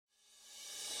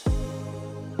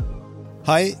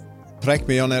Hei, Preik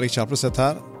med Jan Erik Kjærpreseth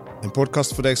her. En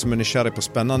podcast for deg som nysgjerrig på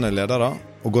spennende ledere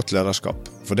og godt lederskap.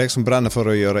 For deg som brenner for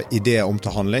å gjøre ideer om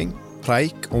til handling,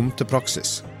 preik om til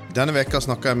praksis. Denne veka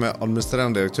snakker jeg med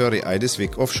administrerende direktør i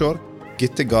Eidesvik Offshore,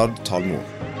 Gitte Gard Talmo.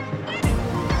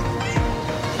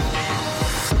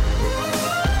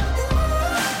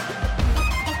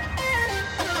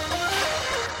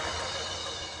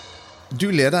 Du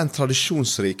leder en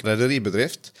tradisjonsrik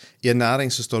rederibedrift i en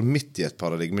næring som står midt i et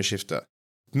paradigmeskifte.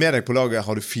 Med deg på laget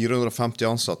har du 450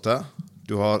 ansatte,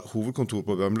 du har hovedkontor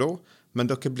på Bømlo, men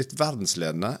dere er blitt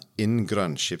verdensledende innen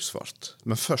grønn skipsfart.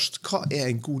 Men først, hva er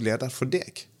en god leder for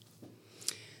deg?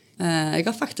 Jeg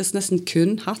har faktisk nesten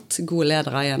kun hatt gode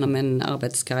ledere gjennom min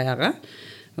arbeidskarriere.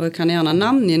 Og jeg kan gjerne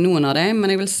navngi noen av dem,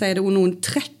 men jeg vil si det er noen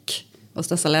trekk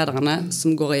hos disse lederne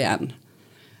som går igjen.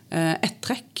 Et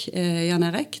trekk, Jan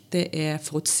Erik, det er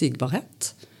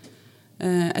forutsigbarhet.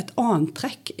 Et annet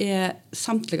trekk er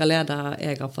samtlige ledere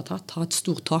jeg har fått hatt, har et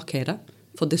stort takhøyde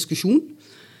for diskusjon.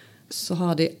 Så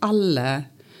har de alle,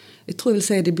 jeg tror jeg vil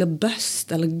si de blir bøst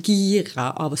eller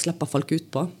gira av å slippe folk ut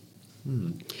på.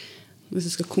 Hvis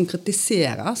jeg skal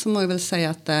konkretisere, så må jeg vel si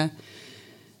at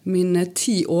mine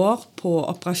 10 år på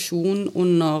operasjon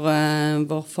under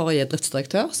vår forrige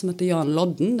driftsdirektør, som heter Jan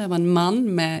Lodden, det var en mann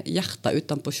med hjertet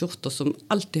utenpå skjorta som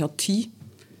alltid har tid,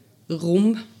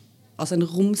 rom, altså en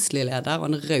romslig leder og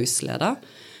en raus leder,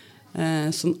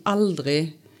 som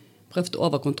aldri prøvde å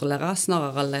overkontrollere,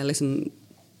 snarere liksom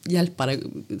hjelpe deg,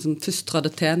 som først trådde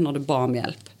til når du ba om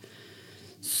hjelp.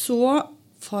 Så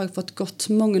har jeg fått gått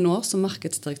mange år som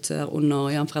markedsdirektør under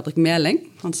Jan Fredrik Meling,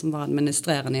 han som var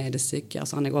administrerende i Eidesvik,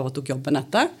 altså han jeg overtok jobben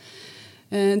etter.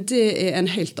 Det er en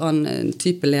helt annen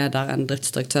type leder enn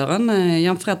driftsdirektøren.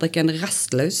 Jan Fredrik er en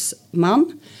restløs mann,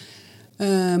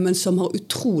 men som har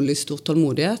utrolig stor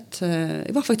tålmodighet.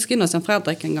 Jeg var faktisk inne hos Jan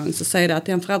Fredrik en gang, så sier jeg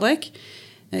til Jan Fredrik,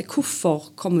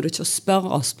 hvorfor kommer du ikke å spørre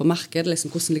oss på markedet,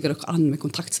 liksom, hvordan ligger dere an med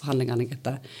kontraktsforhandlingene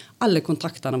etter? Alle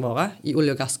kontraktene våre i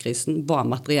olje- og gasskrisen var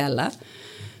materielle.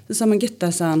 Så sa man, Gitte,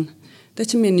 det er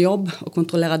ikke min jobb å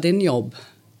kontrollere din jobb.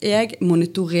 Jeg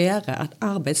monitorerer at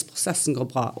arbeidsprosessen går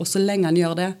bra, og så lenge han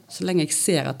gjør det, så lenge jeg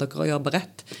ser at dere jobber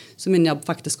rett, så er min jobb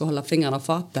faktisk å holde fingrene av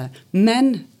fatet.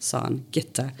 Men, sa han,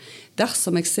 Gitte,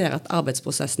 dersom jeg ser at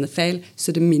arbeidsprosessen er feil,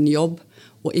 så er det min jobb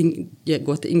å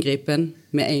gå til inngripen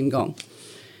med en gang.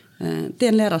 Det er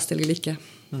en lederstil jeg liker.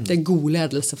 Det er god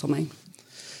ledelse for meg.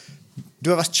 Du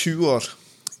har vært 20 år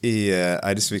i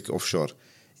Eidesvik Offshore.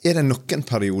 Er det noen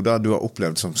perioder du har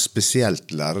opplevd som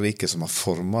spesielt lærerike som har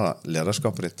formet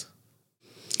lederskapet ditt?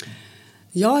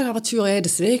 Ja, jeg har vært 20 år i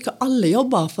Eidesvik, og alle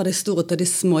jobber fra de store til de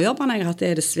små jobbene jeg har hatt i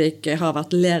Eidesvik har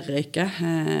vært lærerike.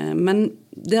 Men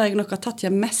det jeg nok har tatt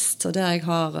igjen mest, og det jeg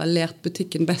har lært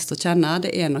butikken best å kjenne,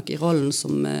 det er nok i rollen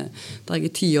som der jeg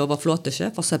i 10 år var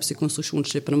flåtesjef for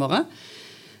subsea-konstruksjonsskipene våre.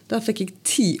 Der fikk jeg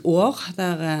 10 år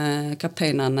der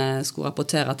kapteinene skulle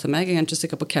rapportere til meg. Jeg er ikke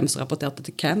sikker på hvem som rapporterte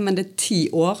til hvem, men det er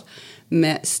 10 år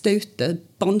med staute,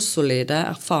 båndsolide,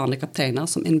 erfarne kapteiner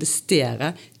som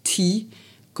investerer tid,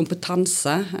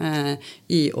 kompetanse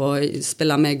i å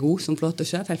spille meg god som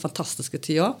flåtesjef. Helt fantastiske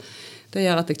 10 år. Det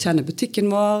gjør at jeg kjenner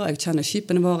butikken vår, jeg kjenner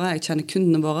skipene våre, jeg kjenner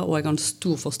kundene våre, og jeg har en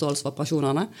stor forståelse for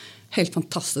operasjonene. Helt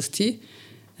fantastisk tid.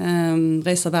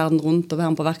 Reise verden rundt og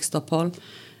være med på verkstedopphold.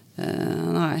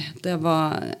 Nei, det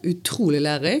var utrolig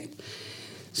lærerikt.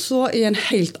 Så i en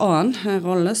helt annen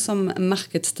rolle som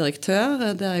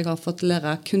markedsdirektør, der jeg har fått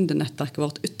lære kundenettverket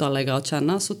vårt ytterligere å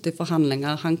kjenne, suttet i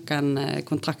forhandlinger, hanken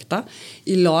kontrakter,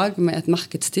 i lag med et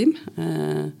markedsteam.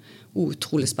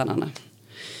 Utrolig spennende.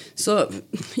 Så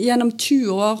gjennom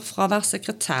 20 år fra å være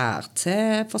sekretær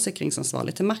til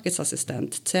forsikringsansvarlig, til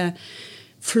markedsassistent, til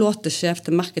flåtesjef,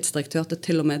 til markedsdirektør,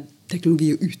 til og med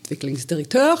teknologi- og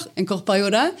utviklingsdirektør en kort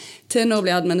periode, til nå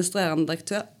bli administrerende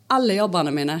direktør. Alle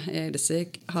jobbene mine i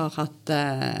Eidesvik har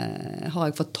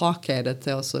jeg fått takhøyde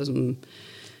til å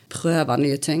prøve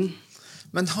nye ting.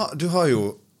 Men har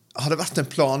det vært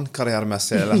en plan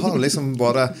karrieremessig, eller har liksom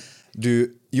bare du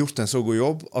gjort en så god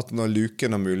jobb at når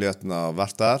luken og muligheten har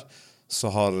vært der, så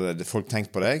har folk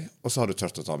tenkt på deg, og så har du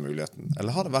tørt å ta muligheten?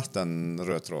 Eller har det vært en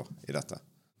rød tråd i dette?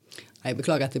 Jeg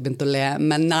beklager at jeg begynte å le,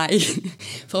 men nei,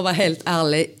 for å være helt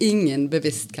ærlig, ingen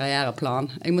bevisst karriereplan.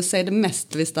 Jeg må si det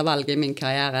mest bevisste valget i min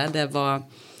karriere, det var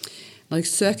når jeg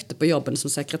søkte på jobben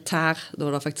som sekretær, da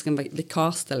var det faktisk en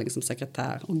vikarstilling som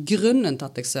sekretær. Og grunnen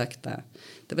til at jeg søkte,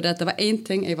 det var en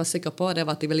ting jeg var sikker på, det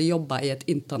var at jeg ville jobbe i et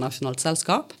internasjonalt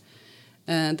selskap.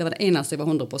 Det var det eneste jeg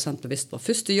var 100% bevisst på.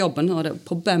 Første jobben, og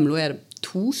på Bømlo er det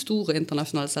 2 store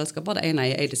internasjonale selskaper. Det ene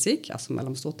er Eidesvik, altså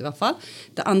mellomstort i hvert fall.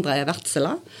 Det andre er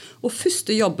Wärtsilä. Og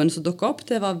første jobben som dukket opp,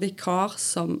 det var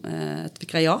et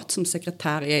vikariat som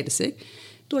sekretær i Eidesvik.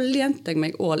 Da lente jeg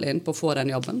meg all in på å få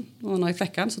den jobben. Og når jeg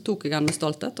fikk den, så tok jeg den med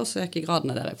stolthet, og så gikk jeg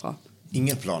gradene derifra.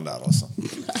 Ingen plan der, altså.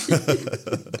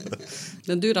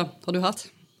 Men du da, har du hatt?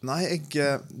 Nei,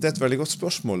 det et veldig godt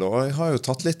spørsmål, og jeg har jo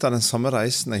tatt litt av den samme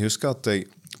reisen. Jeg husker at jeg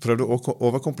prøvde å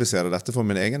overkomplisere dette for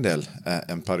min egen del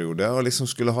en periode, og liksom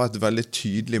skulle ha et veldig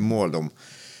tydelig mål om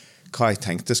hva jeg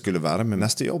tenkte skulle være min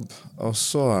neste jobb. Og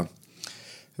så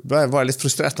var jeg litt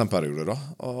frustrert en periode da,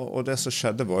 og det som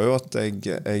skjedde var jo at jeg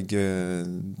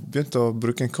begynte å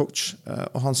bruke en coach,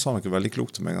 og han sa noe veldig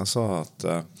klokt til meg. Han sa at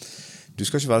du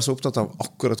skal ikke være så opptatt av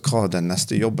akkurat hva den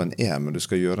neste jobben men du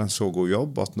skal gjøre en så god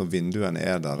jobb at når vinduene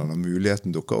der, og når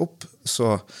muligheten dukker opp,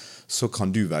 så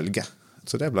kan du velge.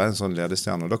 Så det ble en sånn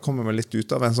ledestjerne, og da kommer vi litt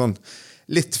ut av en sånn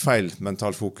litt feil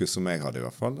mental fokus som jeg hadde i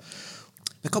hvert fall.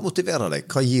 Men hva motiverer deg?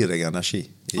 Hva gir deg energi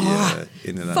inn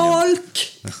i den jobben?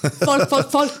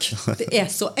 Folk! Det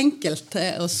så enkelt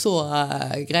og så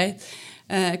greit.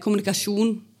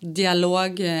 Kommunikasjon,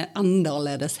 dialog,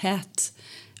 annerledeshet.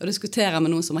 Å diskutere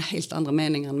med noen som har helt andre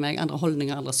meninger enn meg, andre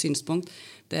holdninger, andre synspunkt,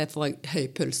 det får jeg høy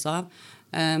puls av.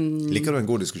 Liker du en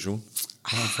god diskusjon?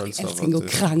 Jeg elsker en god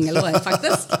krangel,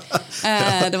 faktisk.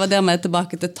 Det var der vi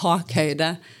tilbake til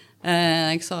takhøyde.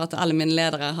 Jeg sa at alle mine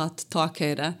ledere har hatt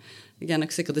takhøyde. Jeg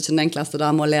nok sikkert ikke den enkleste der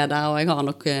med å lede, og jeg har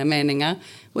nok meninger.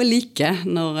 Og jeg liker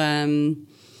når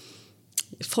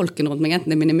folken rundt meg, enten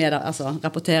det mine medlemmer, altså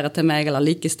rapporterer til meg eller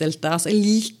likestilte, altså jeg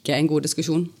liker en god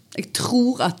diskusjon. Jeg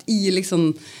tror at liksom,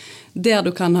 der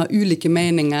du kan ha ulike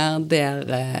meninger, der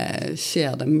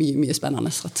skjer det mye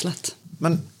spennende, rett og slett.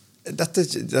 Men dette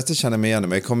kjenner jeg meg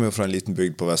igjen. Jeg kommer jo fra en liten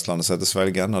bygd på Vestlandet som heter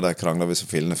Svelgen, og der kranglet vi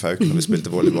som fillende fauk når vi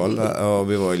spilte volleyball, og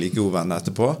vi var like gode venner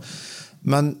etterpå.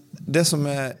 Men det som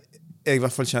jeg i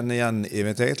hvert fall kjenner igjen i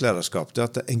mitt eget lederskap, det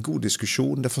at en god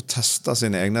diskusjon, det får testa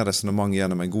sine egne resonemang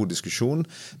gjennom en god diskusjon.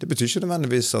 Det betyr ikke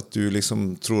nødvendigvis at du liksom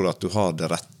tror at du har det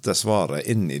rette svaret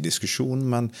inn i diskusjonen,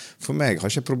 men for meg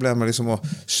har ikke problemet liksom å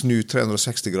snu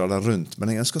 360 grader rundt,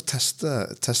 men jeg ønsker å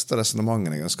teste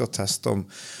resonemangene, jeg ønsker å teste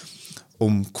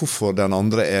om hvorfor den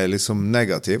andre liksom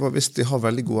negativ, og hvis de har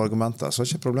veldig gode argumenter, så er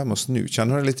det ikke problem å snu.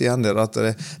 Kjenner du litt igjen det, at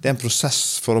det en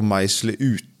prosess for å meisle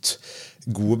ut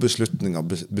gode beslutninger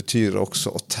betyr også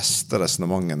å teste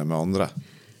resonemangene med andre?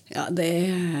 Ja, det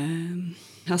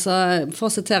altså, for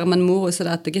å sitere min mor, så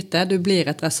det at Gitte, du blir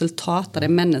et resultat av de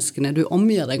menneskene du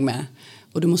omgir deg med,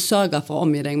 og du må sørge for å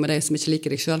omgi deg med de som ikke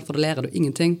liker deg selv, for da lærer du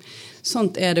ingenting.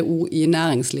 Sånt det også i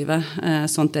næringslivet,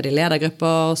 sånt det i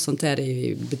ledergrupper, sånt det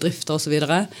i bedrifter og så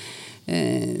videre.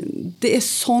 Det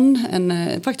sånn en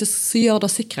faktisk gjør det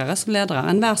sikrere som ledere.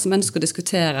 En hver som ønsker å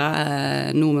diskutere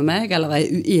noe med meg, eller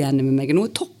uenig med meg,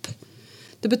 noe topp.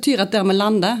 Det betyr at der vi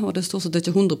lander, og det står så det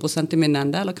ikke 100% i min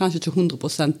ende, eller kanskje ikke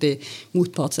 100% i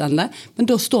motpartsende, men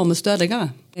da står vi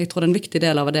stødigere. Jeg tror det en viktig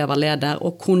del av det å være leder,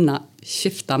 å kunne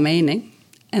skifte mening,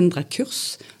 endre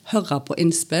kurs, høre på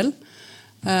innspill.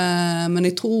 Men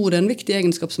jeg tror det en viktig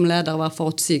egenskap som leder å være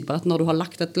forutsigbar. Når du har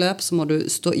lagt et løp, så må du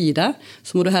stå i det.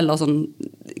 Så må du heller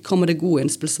kommer det gode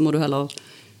innspill, så må du heller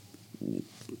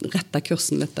rette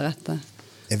kursen litt deretter.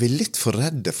 Er vi litt for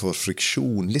redde for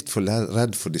friksjon, litt for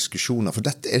redd for diskusjoner? For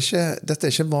dette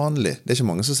ikke vanlig. Det ikke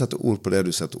mange som setter ord på det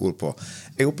du setter ord på.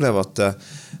 Jeg opplever at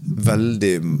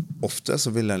veldig ofte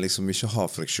så vil en liksom ikke ha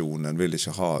friksjon, en vil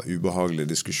ikke ha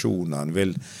ubehagelige diskusjoner,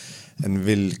 en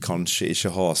vil kanskje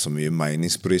ikke ha så mye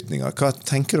meningsbrytninger. Hva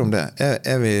tenker du om det?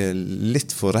 Er vi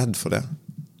litt for redd for det?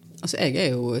 Altså, jeg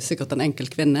jo sikkert en enkel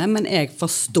kvinne, men jeg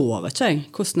forstår ikke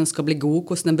hvordan den skal bli god,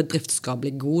 hvordan en bedrift skal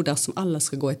bli god, dersom alle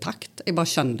skal gå i takt. Jeg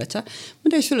bare skjønner det ikke.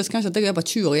 Men det skyldes kanskje at jeg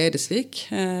bare 20 år i Eidesvik,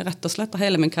 rett og slett, og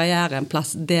hele min karriere en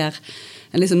plass der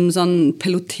en liksom sånn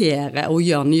piloterer og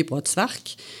gjør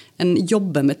nybrottsverk. En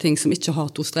jobber med ting som ikke har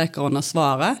 2 streker under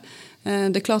svaret.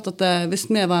 Det klart at hvis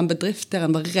vi var en bedrift der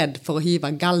en var redd for å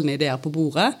hive galne ideer på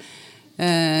bordet,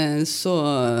 så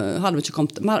hadde vi ikke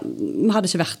kommet, vi hadde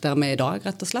ikke vært der med i dag,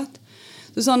 rett og slett.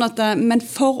 Det sånn at, men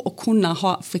for å kunne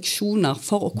ha friksjoner,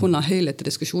 for å kunne ha høylete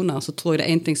diskusjoner, så tror jeg det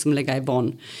en ting som ligger i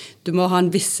bånd. Du må ha en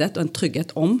visshet og en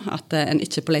trygghet om at en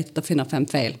ikke er på leit etter å finne 5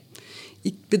 feil.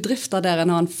 I bedrifter der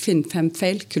en har en finn 5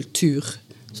 feil-kultur,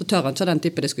 så tør en ikke den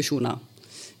type diskusjoner.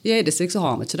 I Eidesvik så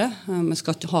har vi ikke det. Vi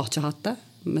har ikke hatt det.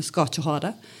 Vi skal ikke ha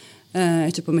det.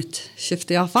 Ikke på mitt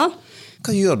skifte i hvert fall.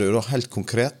 Hva gjør du da helt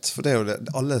konkret? For det jo det,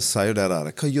 alle sier jo det der.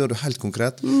 Hva gjør du helt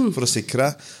konkret for å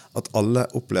sikre at alle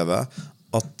opplever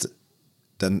at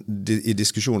i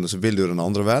diskusjoner så vil du den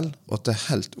andre vel, og at det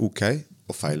helt ok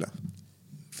å feile?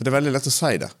 For det veldig lett å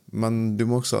si det, men du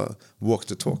må også walk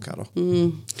the talk her da.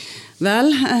 Vel,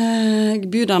 jeg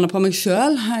bjuder på meg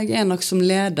selv. Jeg nok som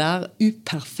leder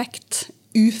uperfekt,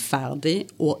 uferdig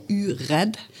og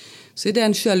uredd. Så I det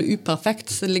en selv er uperfekt,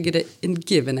 så ligger det en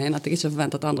given en at jeg ikke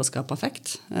forventer at andre skal være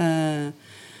perfekt.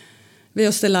 Ved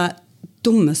å stille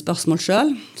dumme spørsmål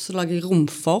selv, så lager jeg rom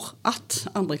for at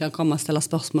andre kan komme og stille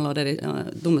spørsmål, og det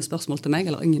er dumme spørsmål til meg,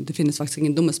 eller det finnes faktisk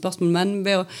ingen dumme spørsmål, men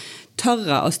ved å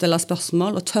tørre å stille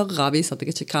spørsmål, og tørre å vise at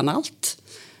jeg ikke kan alt,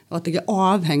 og at jeg er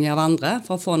avhengig av andre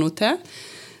for å få noe til,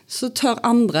 så tør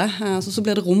andre, så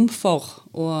blir det rom for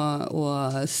å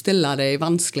stille de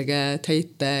vanskelige,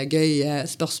 teite, gøye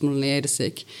spørsmålene I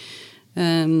Eidesvik.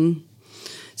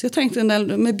 Så jeg tenkte en del,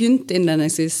 vi begynte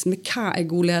innledningsvis med hva er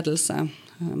god ledelse?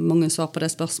 Mange svar på det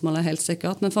spørsmålet, helt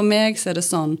sikkert. Men for meg så er det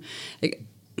sånn,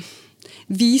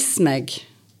 vis meg,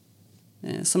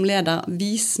 som leder,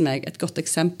 vis meg et godt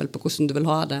eksempel på hvordan du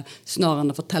vil ha det, snarere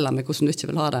enn å fortelle meg hvordan du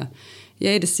ikke vil ha det. I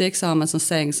Eidesvik så har vi en sånn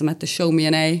saying som heter «Show me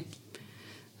an A».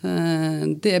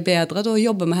 Det er bedre, da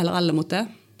jobber vi heller alle mot det.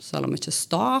 Selv om vi ikke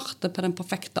starter på den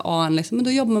perfekte A-en, liksom, men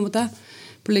da jobber vi mot det.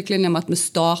 På like linje med at vi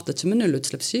starter ikke med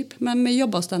nullutslippsskip, men vi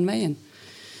jobber oss den veien.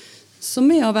 Så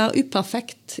med å være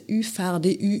uperfekt,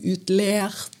 uferdig,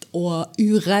 uutlært og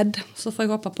uredd, så får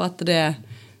jeg håpe på at det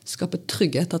skaper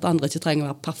trygghet, at andre ikke trenger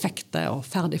å være perfekte og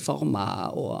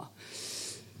ferdigformet og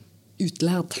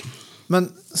utlært.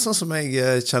 Men sånn som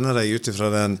jeg kjenner deg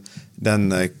utifra den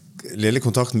lille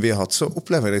kontakten vi har hatt, så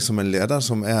opplever jeg deg som en leder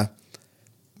som er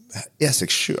seg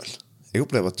selv. Jeg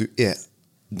opplever at du er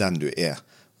den du er.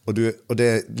 Og det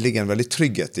ligger en veldig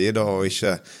trygghet I da, å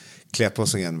ikke kle på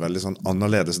seg en veldig sånn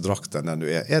annerledes drakt enn den du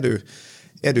er.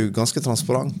 Er du ganske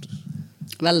transparent?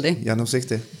 Veldig.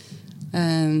 Gjennomsiktig?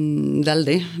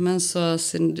 Veldig. Men så,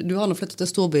 du har nå flyttet til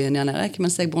storbyen, Jan Erik,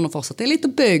 mens jeg bor nå fortsatt I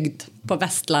lite bygd på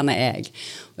Vestlandet, jeg.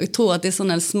 Og jeg tror at I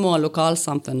sånne små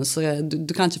lokalsamfunn, så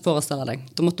du kan ikke forestille deg.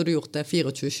 Da måtte du gjort det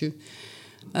 24/7.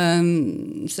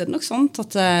 Så det nok sånn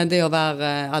at det å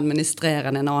være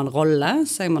administrerende en annen rolle,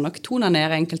 så jeg må nok tone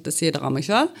ned enkelte sider av meg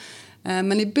selv.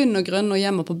 Men I bunn og grunn og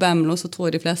hjemme på Bemlo så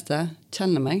tror jeg de fleste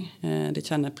kjenner meg. De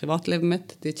kjenner privatlivet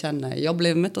mitt, de kjenner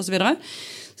jobblivet mitt og så videre.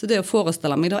 Så det å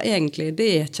forestille meg da egentlig, det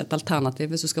er ikke et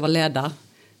alternativ hvis du skal være leder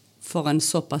for en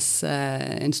såpass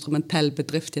instrumentell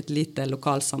bedrift I et lite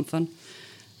lokalsamfunn.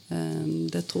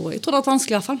 Det tror jeg. Jeg tror det er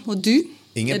vanskelig I hvert fall. Og du?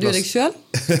 Er du deg selv?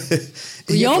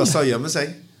 Ingen plass å gjemme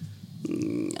seg?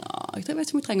 Ja, jeg vet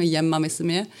ikke om jeg trenger å gjemme meg så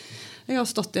mye. Jeg har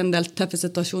stått I en del tøffe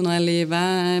situasjoner I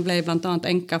livet. Jeg ble blant annet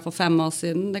enka for 5 år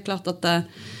siden. Det er klart at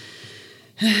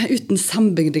uten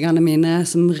sambygdingene mine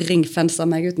som ringfenset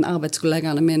meg, uten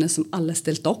arbeidskollegene mine som alle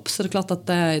stilte opp, så det er klart at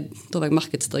da var jeg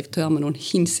markedsdirektør med noen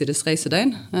hinsides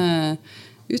reisedøgn.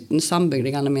 Uten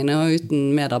sambygdingene mine og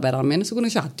uten medarbeiderne mine, så kunne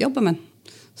jeg ikke hatt jobben min.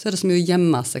 Så er det så mye å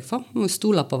gjemme seg for. Man må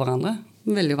stole på hverandre.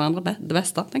 Man vil jo hverandre det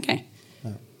beste, tenker jeg.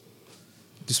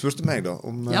 Du spurte meg da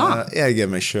om jeg er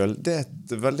meg selv. Det er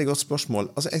et veldig godt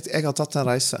spørsmål. Altså, jeg har tatt en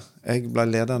reise. Jeg ble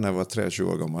leder når jeg var 23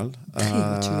 år gammel.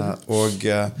 Og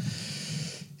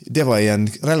det var I en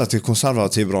relativt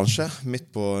konservativ bransje midt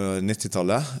på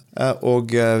 90-tallet.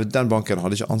 Og den banken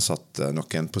hadde ikke ansatt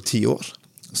noen på 10 år.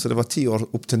 Så det var 10 år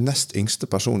opp til nest yngste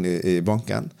person I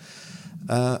banken.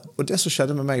 Og det som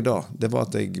skjedde med meg da, det var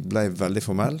at jeg ble veldig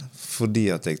formell, fordi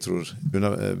at jeg tror,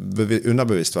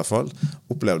 underbevisst I hvert fall,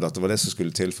 opplevde at det var det som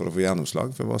skulle til for å få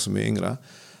gjennomslag, for jeg var så mye yngre.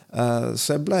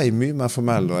 Så jeg ble mye mer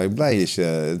formell, og jeg ble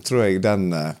ikke, tror jeg, den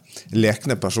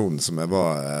lekne personen som jeg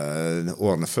var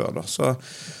årene før da.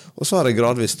 Og så har jeg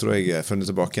gradvis, tror jeg, funnet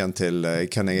tilbake igjen til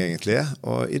hvem jeg egentlig er.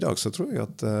 Og I dag så tror jeg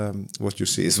at what you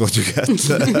see is what you get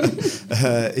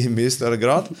I mye større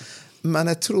grad. Men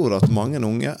jeg tror at mange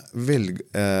unge vil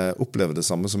oppleve det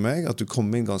samme som meg, at du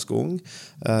kommer inn ganske ung.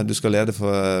 Du skal lede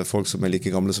for folk som er like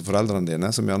gamle som foreldrene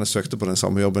dine, som gjerne søkte på den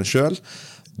samme jobben selv.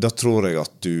 Da tror jeg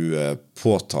at du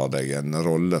påtar deg en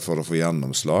rolle for å få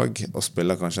gjennomslag, og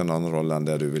spiller kanskje en annen rolle enn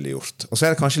det du ville gjort. Og så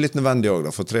er det kanskje litt nødvendig også,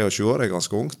 da, for 23 år er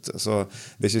ganske ungt, så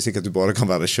det er ikke sikkert at du bare kan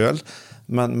være deg selv.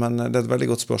 Men det er et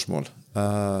veldig godt spørsmål.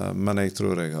 Men jeg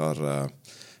tror jeg har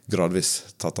gradvis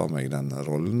tatt av meg den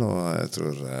rollen, og jeg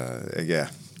tror jeg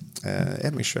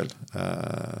er meg selv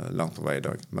langt på vei I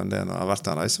dag. Men det har vært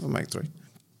en reise for meg, tror jeg.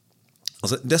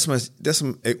 Altså, det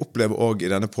som jeg opplever også I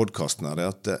denne podcasten er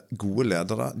at gode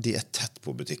ledere, de er tett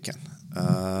på butikken.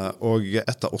 Og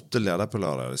et av 8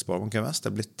 lederpilarer I Sparebanken Vest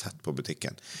er blitt tett på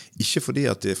butikken. Ikke fordi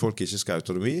at folk ikke skal ha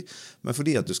autonomi, men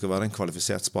fordi at du skal være en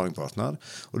kvalifisert sparingpartner,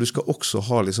 og du skal også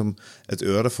ha liksom, et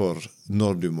øre for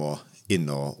når du må inn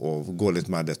og gå litt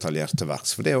mer detaljert til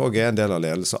verks. For det også en del av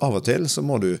ledelse. Av og til så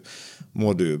må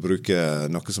du bruke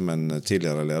noe som en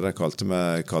tidligere leder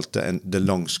kalte en the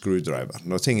long screwdriver.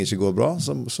 Når ting ikke går bra,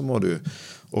 så må du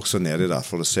også nedi der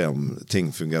for å se om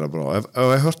ting fungerer bra. Og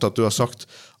jeg har hørt at du har sagt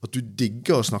at du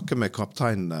digger å snakke med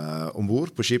kapteinen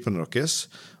ombord på skipene deres,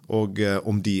 og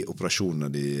om de operasjonene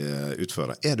de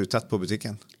utfører. Du tett på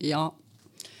butikken? Ja.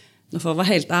 For å være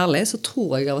helt ærlig, så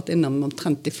tror jeg har vært innom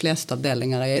omtrent de fleste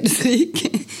avdelinger i Eidesvik.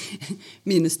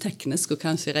 Minus teknisk og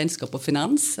kanskje regnskap og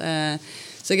finans.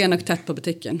 Så jeg nok tett på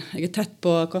butikken. Jeg tett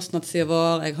på kostnadssiden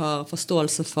vår, jeg har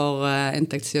forståelse for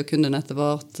inntektssiden og kundenettet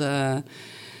vårt.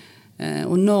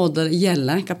 Og når det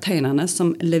gjelder kapteinene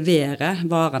som leverer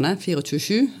varene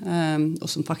 24/7, og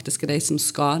som faktisk er de som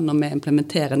skal, når vi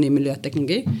implementerer ny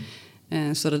miljøteknologi,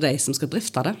 så er det de som skal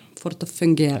drifte det, få det til å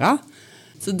fungere.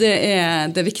 Så det er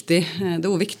viktig. Det er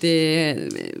også viktig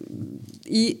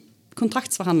i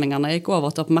kontraktsforhandlingene. Jeg gikk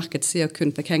over til på markedssiden og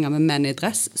kun fikk henge med menn i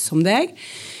dress, som deg.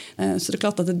 Så det er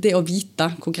klart at det å vite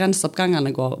hvor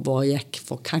grenseoppgangene våre gikk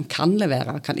for hva kan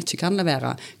levere, kan ikke kan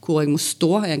levere, hvor jeg må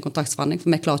stå i en kontraktsforhandling,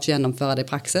 for vi klarer ikke å gjennomføre det i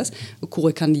praksis, og hvor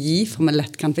jeg kan gi, for vi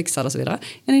lett kan fikse det og så videre.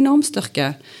 En enorm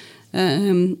styrke,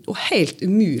 og helt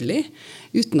umulig,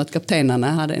 uten at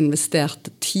kapteinene hadde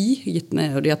investert tid,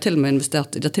 og de har til og med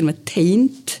investert, de har til og med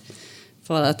tegnet,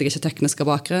 for at jeg ikke er teknisk av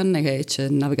bakgrunn, jeg er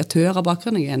ikke navigatør av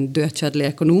bakgrunn, jeg er en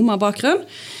dødkjedelig økonom av bakgrunn.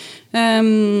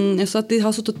 Så at de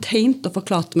har suttet og tegnet og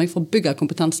forklart meg for å bygge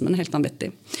kompetansen min helt vanvittig.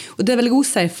 Og det vil jeg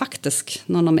også si faktisk,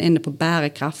 når vi er inne på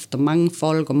bærekraft og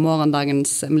mangfold og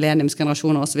morgendagens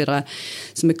millenniumsgenerasjoner og så videre,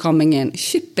 som er coming in.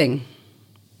 Shipping,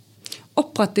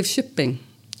 operativ shipping,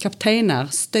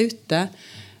 kapteiner, staute,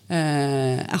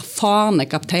 erfarne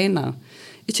kapteiner.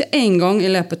 Ikke en gang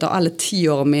i løpet av alle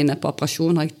 10 årene mine på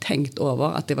operasjon har jeg tenkt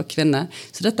over at de var kvinner.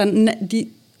 Så dette, de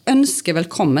ønsker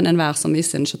velkommen enhver som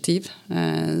viser initiativ.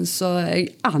 Så jeg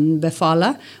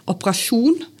anbefaler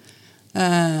operasjon,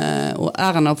 og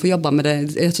æren av å få jobbe med det.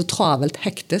 Det er så travelt,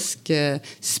 hektisk,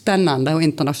 spennende og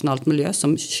internasjonalt miljø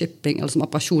som shipping, eller som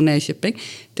operasjon i shipping.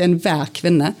 Det er enhver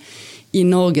kvinne i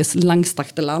Norges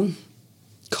langstrakte land.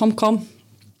 Kom.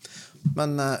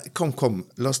 Men kom,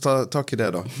 la oss ta tak i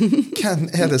det da. Hvem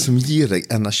er det som gir deg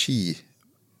energi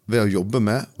ved å jobbe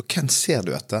med, og hvem ser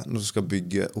du etter når du skal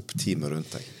bygge opp teamet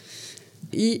rundt deg?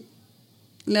 I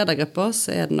ledergrupper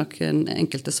så er det nok en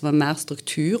enkelte som er mer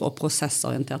struktur- og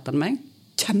prosessorientert enn meg.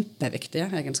 Kjempeviktige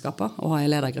egenskaper å ha i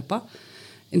ledergrupper.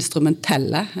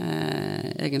 Instrumentelle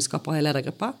egenskaper å ha i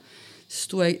ledergrupper.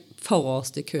 Stod jeg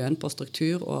forrest i køen på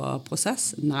struktur og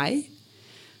prosess? Nei.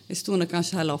 Jeg stod nok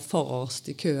kanskje heller forrest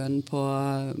i køen på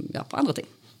andre ting.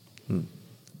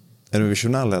 Er du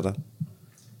visjonær leder?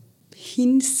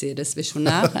 Hinsides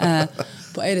visjonær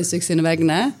på Eidesvik sine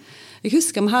vegne. Jeg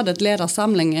husker vi hadde et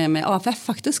ledersamling med AFF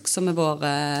faktisk, som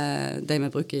er det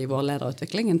vi bruker i vår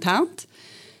lederutvikling internt.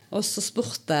 Og så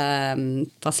spurte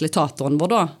fasilitatoren vår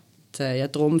da, til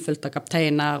et rom fullt av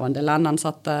kapteiner og en del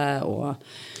landansatte og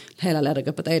hele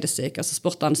ledergruppet Eidesvik, og så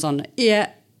spurte han sånn,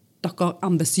 er dere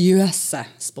ambisiøse,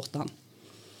 spurte han.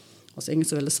 Og så ingen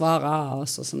som ville svare, og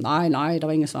så sånn, nei, det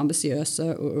var ingen som var ambisiøse.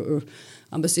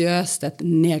 Ambisiøst, det er et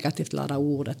negativt ladet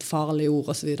ord, det er et farlig ord,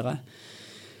 og så videre.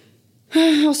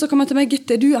 Og så kom han til meg,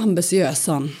 Gitte, er du ambisiøs,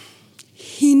 sånn?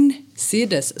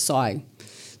 Hinsides, sa jeg.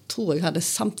 Tror jeg hadde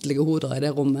samtlige hoder i det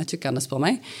rommet, kikkende på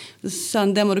meg. Så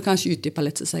det må du kanskje utdype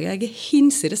litt, så sa jeg er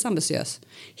hinsides ambisiøs.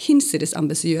 Hinsides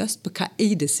ambisiøs på hva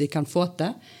Eidesvik kan få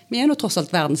til. Vi er nå tross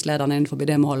alt verdenslederne innenfor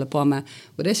det vi holder på med,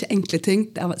 og det er ikke enkle ting,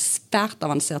 det er svært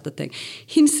avanserte ting.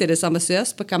 Hinsides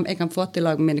ambisiøs på hva jeg kan få til i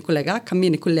lag med mine kollegaer, hva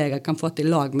mine kollegaer kan få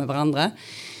til i lag med hverandre.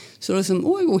 Så det er liksom,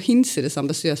 jeg er hinsides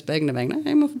ambisiøs på egne vegne.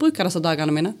 Jeg må få bruke disse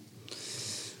dagene mine.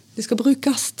 De skal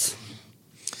brukes.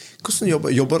 Hvordan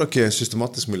jobber dere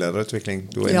systematisk med lederutvikling?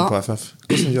 Du er inne på FF.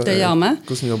 Det gjør vi.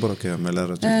 Hvordan jobber dere med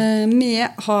lederutvikling? Vi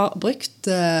har brukt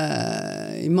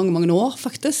i mange år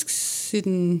faktisk,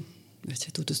 siden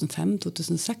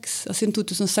 2005-2006. Siden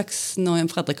 2006, når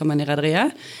Fredrik kom inn i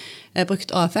rederiet, jeg har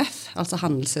brukt AFF, altså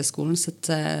Handelshøyskolen sitt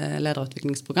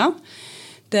lederutviklingsprogram.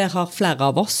 Der har flere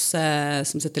av oss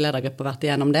som sitter i ledergruppe vært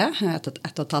igjennom det, et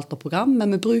og et halvt program,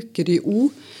 men vi bruker de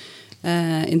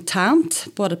internt,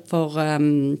 både for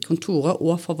kontoret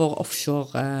og for våre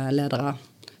offshore-ledere.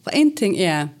 For en ting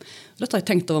er, og dette har jeg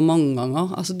tenkt over mange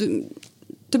ganger, altså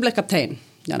du ble kaptein,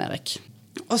 Jan Erik.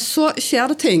 Og så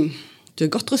skjer det ting. Du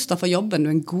er godt rustet for jobben,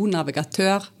 du er en god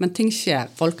navigatør, men ting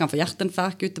skjer. Folk kan få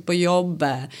hjerteinfarkt ute på jobb,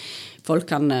 folk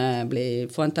kan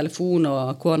få en telefon,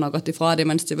 og kona har gått ifra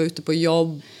dem mens de var ute på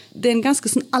jobb. Det er en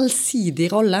ganske sånn allsidig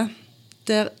rolle,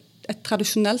 der et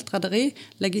tradisjonelt rederi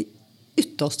legger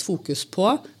ytterst fokus på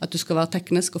at du skal være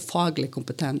teknisk og faglig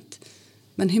kompetent.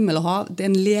 Men himmel og hav, det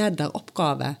er en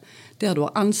lederoppgave der du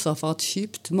har ansvar for et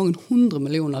skip til mange 100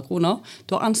 millioner kroner.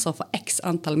 Du har ansvar for x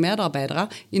antall medarbeidere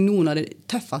i noen av de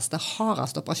tøffeste,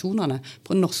 hardeste operasjonene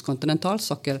på norsk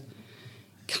kontinentalsokkel.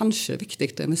 kanskje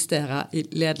viktig å investere I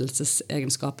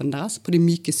ledelsesegenskapen deres, på de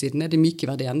myke sidene, de myke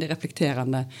verdiene, de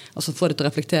reflekterende, altså få det til å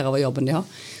reflektere over jobben de har.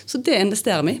 Så det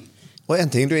investerer vi. Og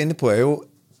en ting du inne på jo,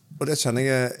 og det kjenner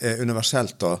jeg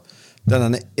universelt da, det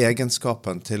denne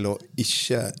egenskapen til å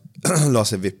ikke la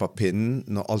seg vippe av pinnen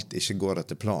når alt ikke går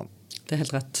etter plan. Det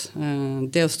helt rett.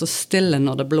 Det å stå stille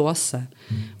når det blåser,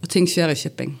 og ting skjer I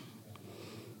shipping.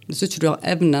 Hvis ikke du har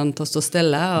evnen til å stå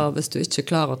stille, og hvis du ikke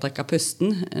klarer å trekke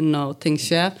pusten når ting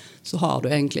skjer, så har du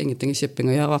egentlig ingenting I shipping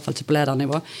å gjøre, I hvert fall ikke på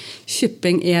ledernivå.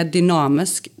 Shipping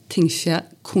dynamisk, ting skjer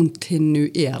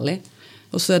kontinuerlig,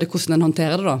 og så det hvordan en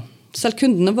håndterer det da. Selv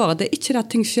kundene våre, det ikke det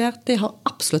at ting skjer, det har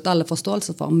absolutt alle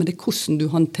forståelse for, men det hvordan du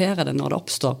håndterer det når det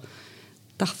oppstår.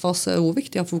 Derfor så det også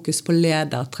viktig å ha fokus på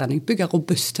ledertrening, bygge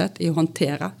robusthet I å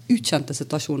håndtere ukjente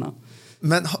situasjoner.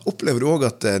 Men opplever du også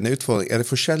at en utfordring,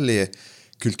 det forskjellige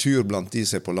kultur blant de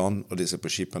som på land og de som på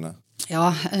skipene?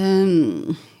 Ja,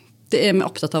 det vi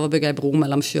opptatt av å bygge en bro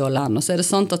mellom sjø og land, og så det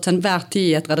sånn at til enhver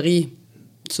tid I et rederi,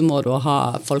 så må du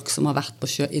ha folk som har vært på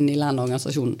sjø inn I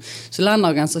landorganisasjonen. Så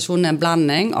landorganisasjonen en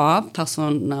blanding av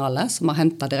personale som har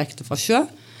hentet direkte fra sjø.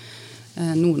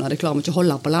 Noen av de klarer vi ikke å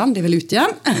holde på land, de vil ut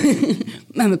igjen,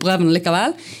 men vi prøver det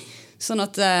likevel. Sånn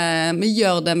at vi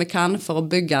gjør det vi kan for å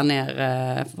bygge ned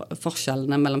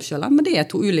forskjellene mellom sjø og land, men det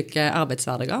to ulike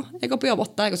arbeidshverdager. Jeg går på jobb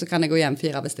 8, og så kan jeg gå hjem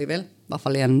 4 hvis jeg vil. I hvert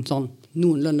fall I en sånn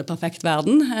noenlunde perfekt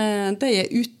verden. De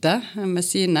ute med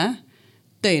sine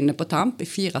døgnet på tamp I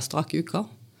 4 strake uker.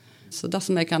 Så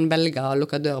dersom jeg kan velge å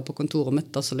lukke døra på kontoret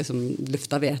mitt og så liksom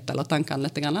lufte vet eller tankene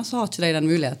litt, så har ikke de den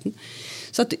muligheten.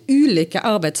 Så at ulike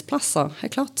arbeidsplasser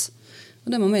klart,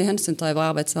 og det må vi hensyn ta I vår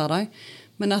arbeidshverdag,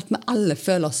 men at vi alle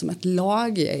føler oss som et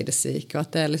lag I Eidesvik, og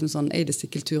at det liksom sånn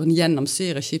Eidesvik-kulturen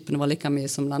gjennomsyrer skipene var like mye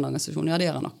som landorganisasjonen, ja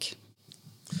det gjør det nok.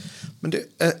 Men det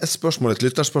et spørsmål, et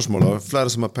lytterspørsmål, og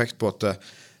flere som har pekt på at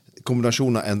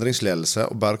kombinasjonen av endringsledelse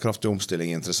og bærekraftig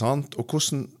omstilling interessant, og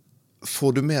hvordan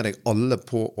får du med deg alle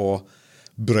på å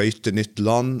brøyte nytt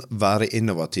land, være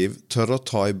innovativ, tørre å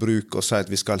ta I bruk og si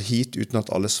at vi skal hit uten at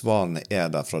alle svarene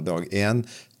der fra dag 1,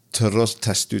 tørre å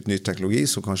teste ut ny teknologi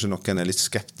som kanskje noen litt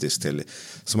skeptisk til,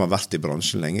 som har vært I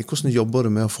bransjen lenge. Hvordan jobber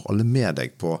du med å få alle med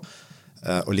deg på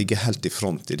å ligge helt I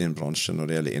front I din bransje når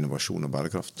det gjelder innovasjon og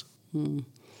bærekraft?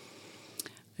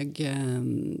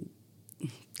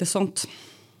 Det sånt,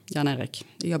 Jan Erik.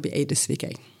 Jeg jobber I Eidesvik,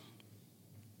 jeg.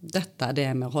 Dette det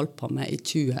vi har holdt på med I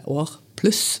 20 år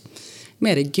pluss,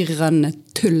 med de grønne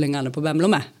tullingene på Bemlo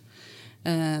med.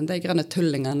 De grønne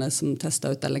tullingene som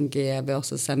testet ut LNG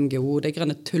versus MGO, de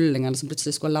grønne tullingene som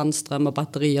plutselig skulle ha landstrøm og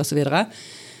batteri og så videre.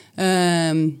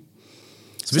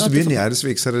 Så hvis du begynner I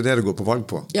Eidesvik, så det det du går på valg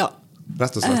på? Ja.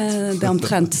 Rett og slett. Det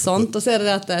omtrent sånt, og så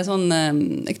det at det sånn,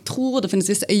 jeg tror det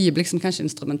finnes visse øyeblikk som kanskje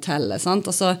instrumentelle, sant?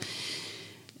 Altså,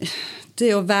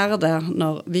 det å være der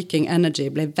når Viking Energy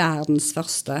ble verdens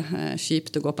første skip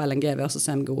til å gå på LNG versus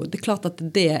MGO, det klart at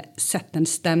det setter en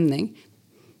stemning.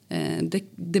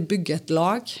 Det bygger et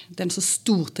lag. Det en så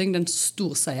stor ting, det en så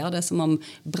stor seier. Det som om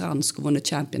Brann skulle vunnet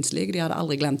Champions League. De hadde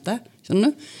aldri glemt det.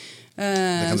 Skjønner du? Det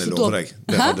kan jeg love deg.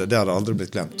 Det hadde aldri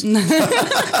blitt glemt.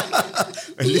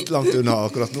 Litt langt unna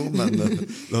akkurat nå, men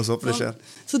la oss håpe det skjer.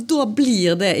 Så da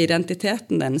blir det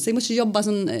identiteten den. Så jeg må ikke jobbe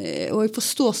sånn, og jeg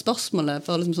forstår spørsmålet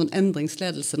for liksom sånn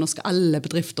endringsledelse. Nå skal alle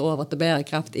bedrifter over til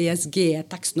bærekraft, ESG,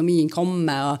 taksonomien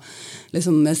kommer, og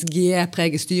liksom ESG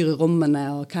preger styrerommene,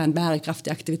 og hva en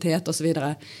bærekraftig aktivitet, og så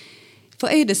videre. For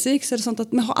Eidesvik så det sånn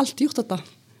at vi har alltid gjort dette.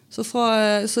 Så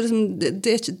liksom,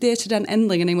 det ikke den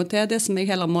endringen jeg må til, det som jeg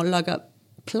heller må lage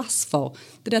plass for,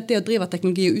 det det å drive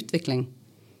teknologi og utvikling.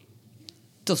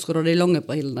 Da skal du ha de lange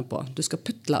brillene på. Du skal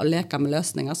putle og leke med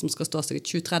løsninger som skal stå seg I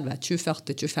 2030,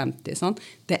 2040, 2050. Sånn.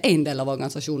 Det en del av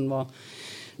organisasjonen vår.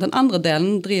 Den andre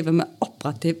delen driver med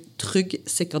operativ, trygg,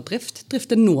 sikker drift.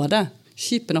 Drift nå det.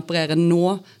 Skipene opererer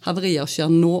nå, haverier skjer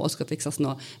nå og skal fikses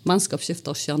nå.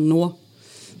 Mannskapsskifter skjer nå.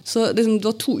 Så liksom, du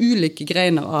har 2 ulike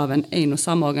greiner av en og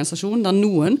samme organisasjon, der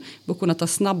noen må kunne ta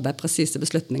snabbe, presise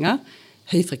beslutninger,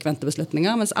 høyfrekvente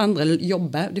beslutninger, mens andre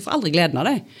jobber, de får aldri gleden av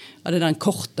det. Av det den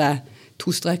korte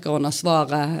 2 streker under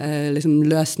svaret, liksom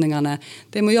løsningene.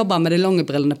 De må jobbe med de lange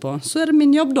brillene på. Så det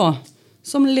min jobb da,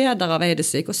 som leder av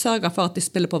Eidesvik, å sørge for at de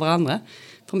spiller på hverandre.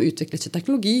 For vi utvikler ikke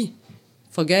teknologi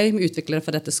for gøy, vi utvikler det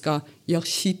for at det skal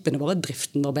gjøre skipene våre,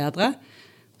 driften vår bedre.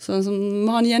 Så vi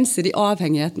har en gjensidig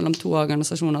avhengighet mellom 2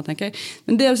 organisasjoner, tenker jeg.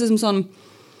 Men det liksom sånn,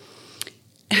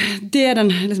 det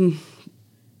den liksom,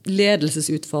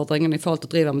 ledelsesutfordringen I forhold til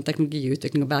å drive med teknologi,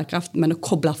 utvikling og bærekraft, men å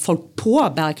koble folk på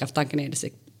bærekrafttanken I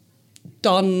Eidesvik.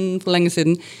 For lenge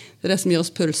siden. Det det som gir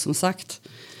oss puls, som sagt.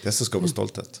 Det som skaper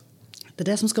stolthet. Det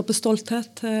det som skaper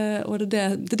stolthet, og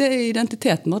det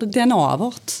identiteten vår, det DNA-et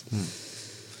vårt.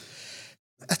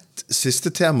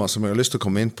 Siste tema som jeg har lyst til å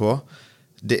komme inn på,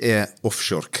 det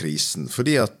offshore-krisen.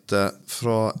 Fordi at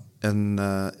fra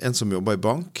en som jobber i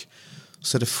bank,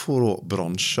 så det få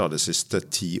bransjer det siste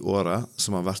 10 året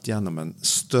som har vært gjennom en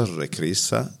større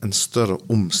krise, en større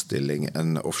omstilling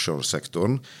enn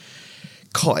offshore-sektoren.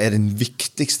 Hva den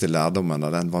viktigste lærdommen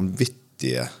av den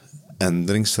vanvittige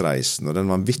endringsreisen og den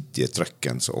vanvittige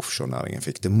trøkken som offshore-næringen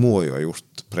fikk? Det må jo ha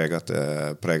gjort preget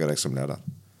deg som leder.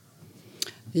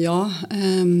 Ja,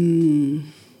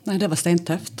 nei, det var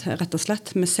steintøft, rett og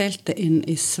slett. Vi seilte inn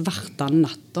i svarte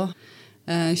natta.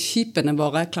 Skipene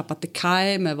våre klappet til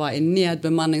kai, vi var i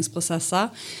nedbemanningsprosesser.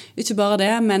 Ikke bare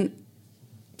det, men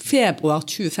februar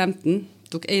 2015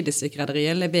 tok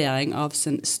Eidesvik-rederiet levering av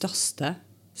sin største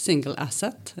single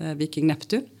asset, Viking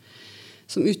Neptune,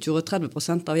 som utgjorde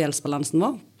 30% av gjeldsbalansen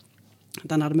vår.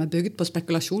 Den hadde vi bygd på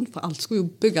spekulasjon, for alt skulle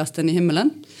jo bygges den i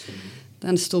himmelen.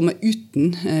 Den stod vi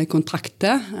uten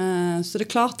kontrakter. Så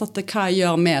det klart at hva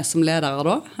gjør vi som ledere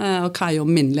da, og hva gjør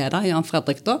min leder, Jan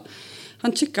Fredrik da?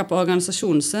 Han kikket på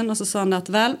organisasjonen sin, og så sa han at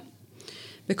vel,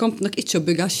 vi kommer nok ikke å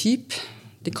bygge skip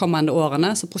de kommende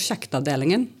årene, så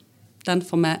prosjektavdelingen, den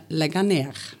får vi legge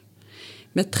ned.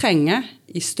 Vi trenger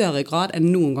i større grad enn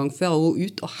noen gang før å gå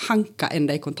ut og hanke inn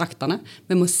de kontraktene.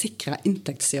 Vi må sikre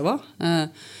inntektssiden vår,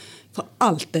 for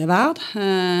alt det verd.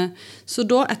 Så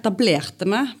da etablerte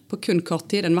vi på kun kort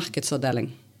tid en markedsavdeling.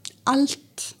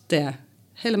 Alt det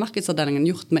hele markedsavdelingen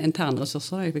gjort med interne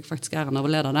ressurser. Jeg fikk faktisk æren av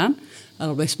å lede den.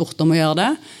 Eller ble spurt om å gjøre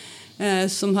det.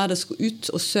 Som hadde skulle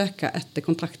ut og søke etter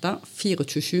kontrakter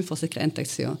 24/7 for å sikre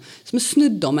inntektssiden. Så vi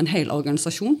snudde om en hel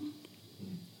organisasjon.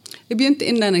 Jeg begynte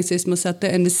innledningsvis med å si at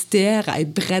det å investere i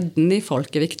bredden i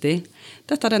folk viktig.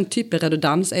 Dette den type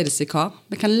redundans Eidesvik har.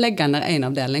 Vi kan legge ned en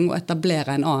avdeling og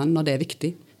etablere en annen når det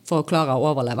viktig for å klare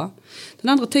å overleve.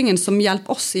 Den andre tingen som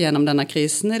hjelper oss gjennom denne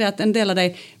krisen det at en del av de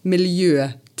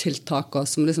miljøtiltakene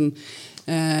som liksom,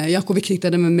 hvor viktig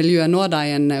det med miljøet nå da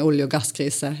i en olje- og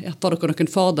gasskrise? Får dere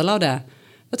noen fordeler av det?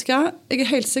 Vet du hva? Jeg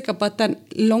helt sikker på at den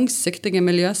langsiktige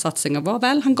miljøsatsingen vår,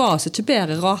 vel, han ga oss ikke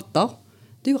bedre rater.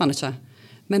 Det gjorde han ikke.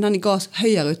 Men han ga oss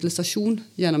høyere utilisasjon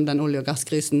gjennom den olje- og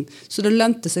gasskrisen. Så det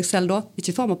lønte seg selv da,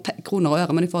 ikke i form av kroner og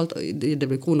øre, men i forhold til, det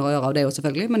blir kroner og øre av det jo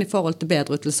selvfølgelig, men i forhold til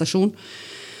bedre utilisasjon.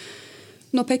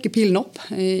 Nå peker pilen opp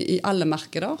i alle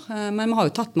markeder, men vi har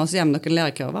jo tatt med oss hjem noen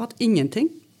lærekurver at ingenting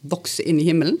vokser inn i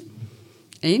himmelen.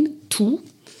 1, 2,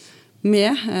 vi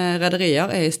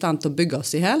rederier i stand til å bygge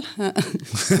oss i hel.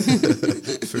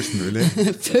 Fullt mulig.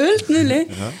 Fullt mulig.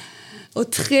 Ja. Og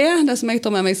 3, det som jeg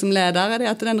tar med meg som leder, det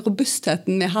at den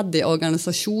robustheten vi hadde i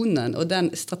organisasjonen, og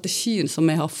den strategien som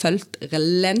vi har følt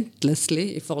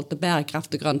relentlessly i forhold til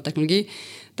bærekraft og grønn teknologi,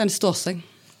 den står seg.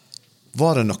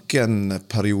 Var det noen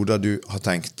perioder du har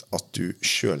tenkt at du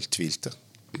selv tvilte?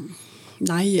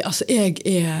 Nei, altså jeg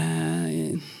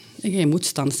er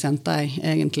motstandsjente,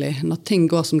 egentlig. Når ting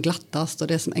går som glattest,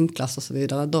 og det som enklest og så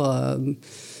videre, da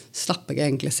slapper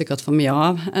jeg egentlig sikkert for mye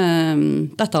av.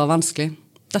 Dette var vanskelig.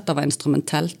 Dette var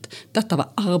instrumentelt. Dette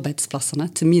var arbeidsplassene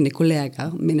til mine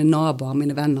kolleger, mine naboer,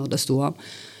 mine venner, det stod av.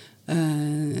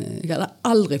 Jeg hadde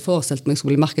aldri forestilt meg jeg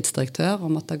skulle bli markedsdirektør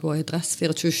og måtte gå i dress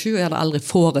 24/7. Jeg hadde aldri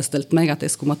forestilt meg at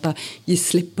jeg skulle måtte gi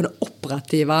slipp på det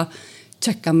operative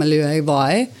kjekke miljøet jeg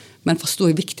var i, men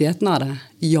forstod jeg viktigheten av det?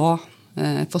 Ja.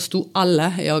 Forstod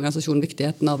alle i organisasjonen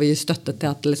viktigheten av å gi støtte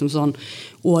til at liksom sånn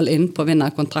all in på å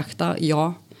vinne kontrakter?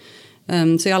 Ja.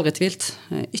 Så jeg har aldri tvilt.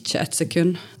 Ikke et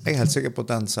sekund. Jeg helt sikker på at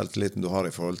den selvtilliten du har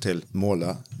i forhold til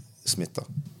målet smitter.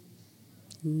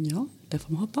 Ja, det får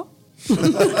vi håpe.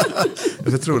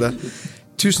 Jeg tror det.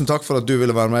 Tusen takk for at du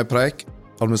ville være med i Preik.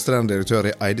 Administrerende direktør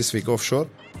i Eidesvik Offshore,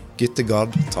 Gitte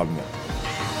Gard Talmo.